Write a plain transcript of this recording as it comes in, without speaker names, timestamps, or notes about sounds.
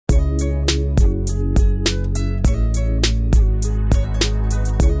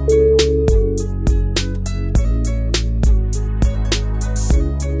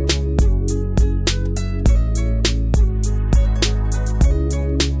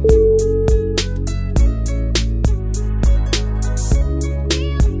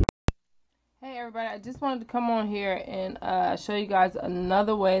just wanted to come on here and show you guys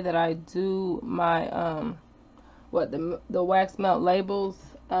another way that I do my the wax melt labels.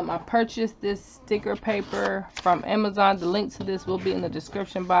 I purchased this sticker paper from Amazon. The link to this will be in the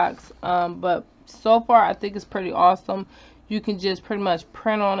description box. But so far I think it's pretty awesome. You can just pretty much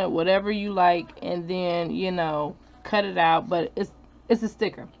print on it whatever you like and then, you know, cut it out, but it's a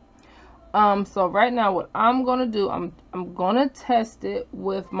sticker. So right now what I'm gonna do, I'm gonna test it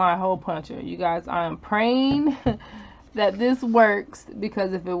with my hole puncher. You guys, I am praying that this works,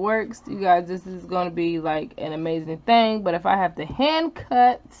 because if it works, you guys, this is gonna be like an amazing thing. But if I have to hand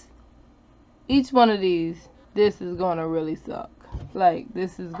cut each one of these, this is gonna really suck. Like,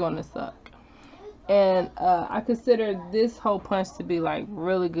 this is gonna suck. And I consider this hole punch to be like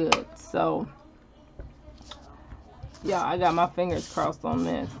really good. So yeah, I got my fingers crossed on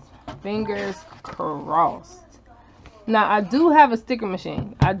this. Fingers crossed. Now I do have a sticker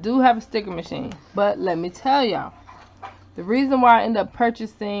machine. But let me tell y'all, the reason why I end up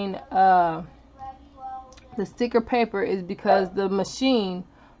purchasing the sticker paper is because the machine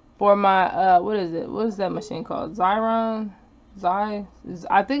for my what is that machine called? Xyron? I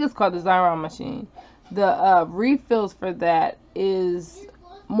think it's called the Xyron machine. The refills for that is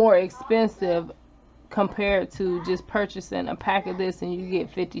more expensive compared to just purchasing a pack of this and you get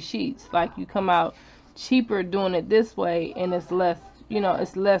 50 sheets. Like, you come out cheaper doing it this way, and it's less, you know,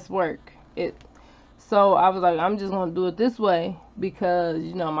 it's less work. So I was like, I'm just gonna do it this way, because,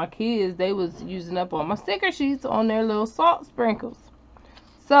 you know, my kids, they was using up all my sticker sheets on their little salt sprinkles.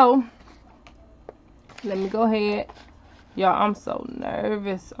 So let me go ahead, y'all. I'm so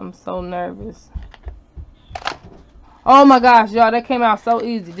nervous. Oh my gosh, y'all, that came out so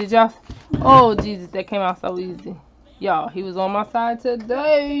easy. Did y'all? Oh Jesus, that came out so easy. Y'all, he was on my side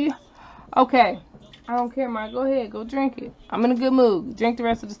today. Okay, I don't care, Mike. Go ahead, go drink it. I'm in a good mood. Drink the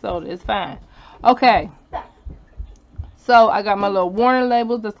rest of the soda. It's fine. Okay. So I got my little warning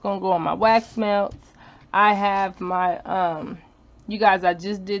labels that's gonna go on my wax melts. I have my you guys, I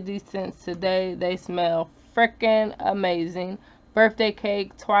just did these since today. They smell freaking amazing. Birthday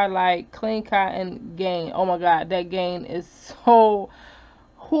cake, Twilight, clean cotton, Gain. Oh my god, that Gain is so,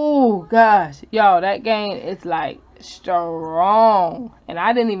 oh gosh, y'all, that Gain is like strong, and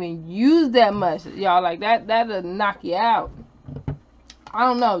I didn't even use that much, y'all. Like, that'll knock you out. I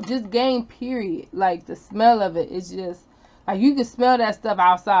don't know, just Gain period. Like, the smell of it is just like, you can smell that stuff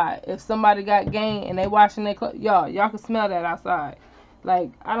outside. If somebody got Gain and they washing their clothes, y'all can smell that outside.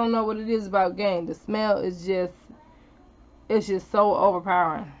 Like, I don't know what it is about Gain. The smell is just, it's just so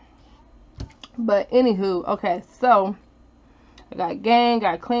overpowering. But anywho, okay, so I got Gain,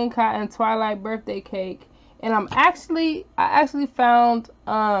 got clean cotton, Twilight, birthday cake, and I actually found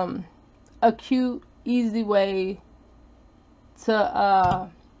a cute, easy way to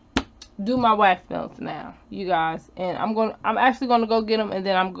do my wax melts now, you guys. And I'm actually gonna go get them, and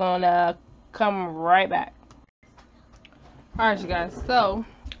then I'm gonna come right back. All right, you guys. So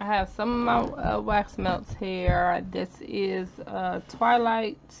I have some of my wax melts here. This is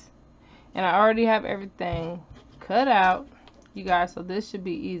Twilight, and I already have everything cut out, you guys, so this should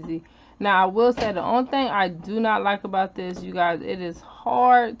be easy. Now I will say, the only thing I do not like about this, you guys, it is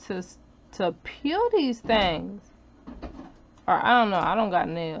hard to peel these things. Or I don't know, I don't got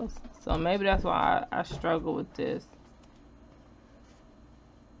nails, so maybe that's why I struggle with this.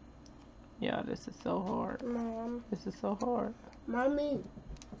 Yeah, this is so hard. Mom. This is so hard. Mommy.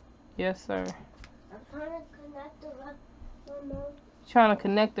 Yes, sir. I'm trying to connect the remote. Trying to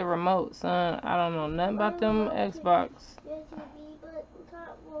connect the remote, son. I don't know nothing about them Xbox. Yes, but it's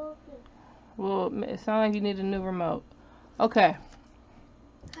not working. Well, it sounds like you need a new remote. Okay.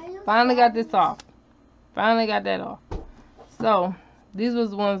 Finally got this off. Finally got that off. So, these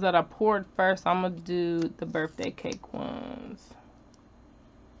was the ones that I poured first. I'm going to do the birthday cake ones.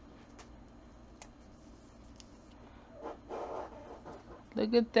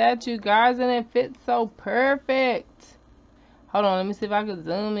 Look at that, you guys, and it fits so perfect. Hold on, let me see if I can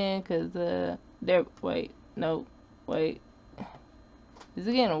zoom in, because there, wait, no, wait. Is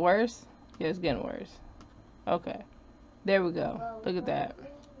it getting worse? Yeah, it's getting worse. Okay, there we go. Look at that.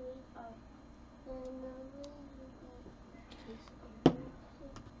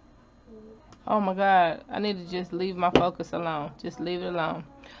 Oh my god, I need to just leave my focus alone. Just leave it alone.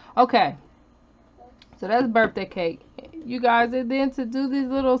 Okay, so that's birthday cake, you guys. And then to do these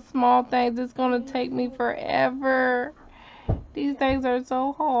little small things, it's gonna take me forever. These things are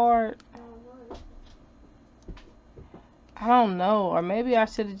so hard. I don't know, or maybe I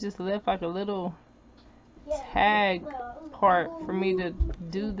should have just left like a little tag part for me to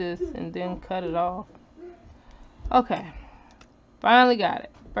do this and then cut it off. Okay, finally got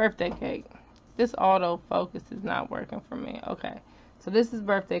it. Birthday cake. This autofocus is not working for me. Okay, so this is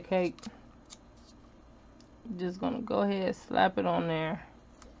birthday cake. Just gonna go ahead, slap it on there.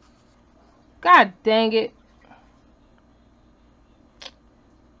 God dang it.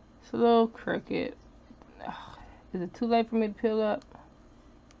 It's a little crooked. Ugh. Is it too late for me to peel up?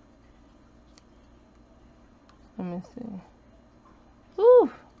 Let me see.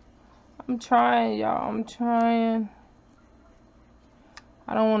 Ooh. I'm trying, y'all. I'm trying.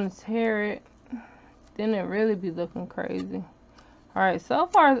 I don't want to tear it. Then it really be looking crazy. Alright, so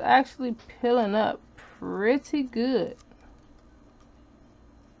far it's actually peeling up pretty good.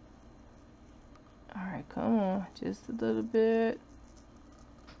 Alright, come on. Just a little bit.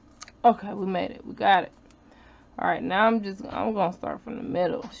 Okay, we made it. We got it. Alright, now I'm going to start from the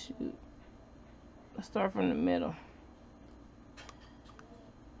middle. Shoot. Let's start from the middle.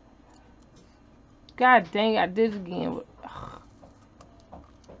 God dang it, I did it again.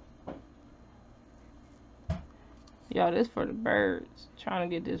 Y'all, this for the birds. Trying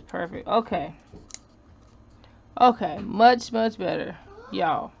to get this perfect. Okay. Okay, much better.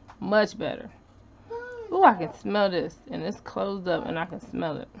 Y'all, much better. Ooh, I can smell this. And it's closed up and I can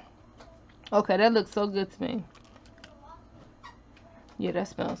smell it. Okay, that looks so good to me. Yeah, that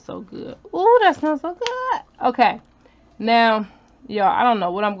smells so good. Ooh, that smells so good. Okay, now, y'all, I don't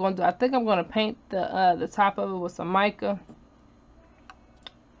know what I'm going to do. I think I'm going to paint the top of it with some mica.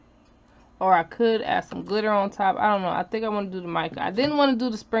 Or I could add some glitter on top. I don't know. I think I want to do the mica. I didn't want to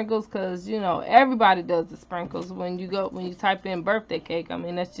do the sprinkles because, you know, everybody does the sprinkles when you type in birthday cake. I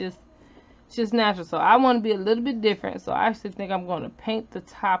mean, it's just natural. So I want to be a little bit different. So I actually think I'm going to paint the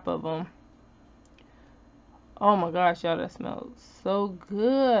top of them. Oh my gosh, y'all, that smells so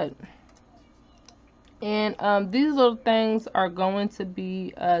good. And these little things are going to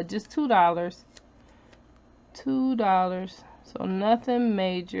be just $2. $2. So nothing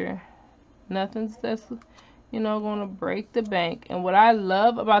major. Nothing's that's, you know, going to break the bank. And what I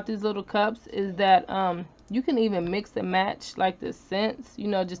love about these little cups is that you can even mix and match like the scents. You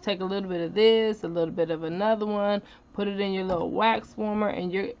know, just take a little bit of this, a little bit of another one, put it in your little wax warmer,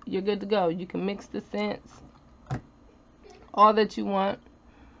 and you're good to go. You can mix the scents, all that you want.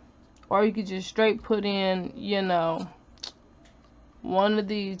 Or you could just straight put in, you know, one of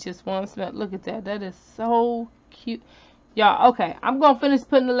these, just one smell. Look at that. That is so cute. Y'all, okay. I'm going to finish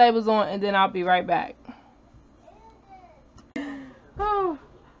putting the labels on and then I'll be right back. Oh,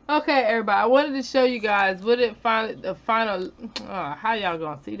 okay, everybody. I wanted to show you guys what it the final, how y'all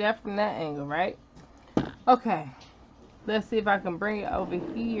going to see that from that angle, right? Okay. Let's see if I can bring it over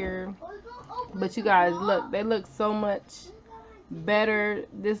here. But you guys, look. They look so much better.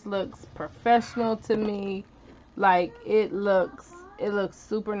 This looks professional to me. Like it looks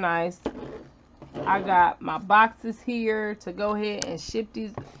super nice. I got my boxes here to go ahead and ship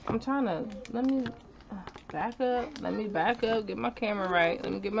these. I'm trying to, let me back up, get my camera right.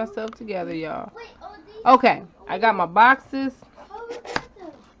 Let me get myself together, y'all. Okay, I got my boxes.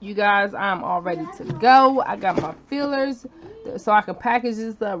 You guys, I'm all ready to go. I got my fillers so I can package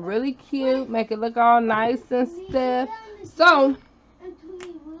this up really cute, make it look all nice and stuff. So,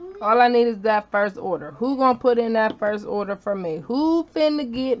 all I need is that first order. Who gonna put in that first order for me? Who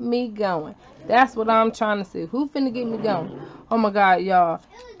finna get me going? That's what I'm trying to see. Who finna get me going? Oh my God, y'all.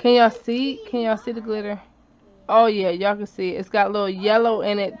 Can y'all see? Can y'all see the glitter? Oh yeah, y'all can see it. It's got a little yellow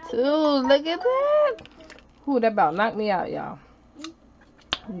in it too. Look at that. Ooh, that about knocked me out, y'all.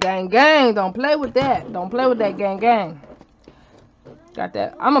 Gang, gang. Don't play with that. Don't play with that, gang, gang. Got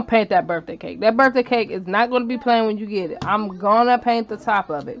that. I'm going to paint that birthday cake. That birthday cake is not going to be plain when you get it. I'm going to paint the top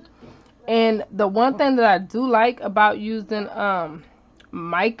of it. And the one thing that I do like about using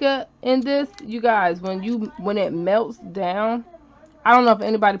mica in this, you guys, when it melts down, I don't know if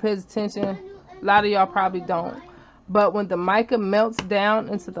anybody pays attention. A lot of y'all probably don't. But when the mica melts down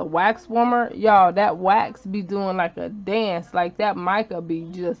into the wax warmer, y'all, that wax be doing like a dance. Like that mica be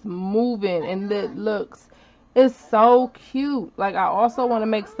just moving and it looks... It's so cute. Like, I also want to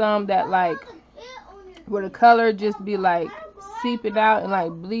make some that, like, where the color just be, like, seeping out and, like,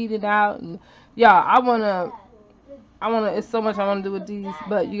 bleeding out. And, y'all, I want to, it's so much I want to do with these.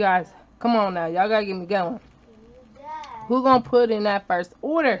 But, you guys, come on now. Y'all got to get me going. Who going to put in that first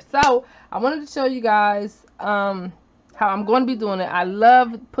order? So, I wanted to show you guys how I'm going to be doing it. I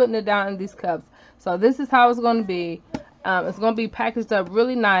love putting it down in these cups. So, this is how it's going to be. It's going to be packaged up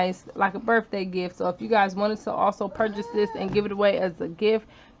really nice, like a birthday gift. So if you guys wanted to also purchase this and give it away as a gift,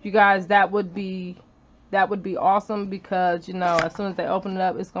 you guys, that would be awesome, because, you know, as soon as they open it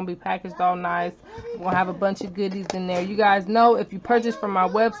up, it's going to be packaged all nice. We're going to have a bunch of goodies in there. You guys know, if you purchase from my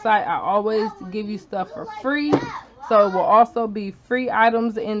website, I always give you stuff for free. So it will also be free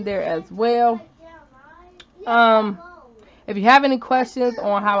items in there as well. If you have any questions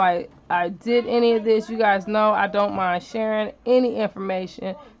on how I did any of this, you guys know I don't mind sharing any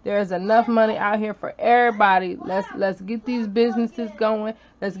information. There's enough money out here for everybody. Let's get these businesses going.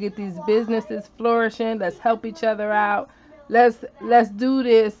 Let's get these businesses flourishing. Let's help each other out. Let's do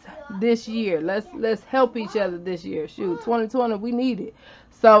this year. Let's help each other this year. Shoot, 2020, we need it.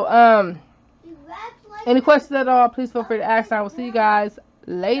 So any questions at all, please feel free to ask. I will see you guys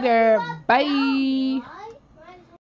later. Bye.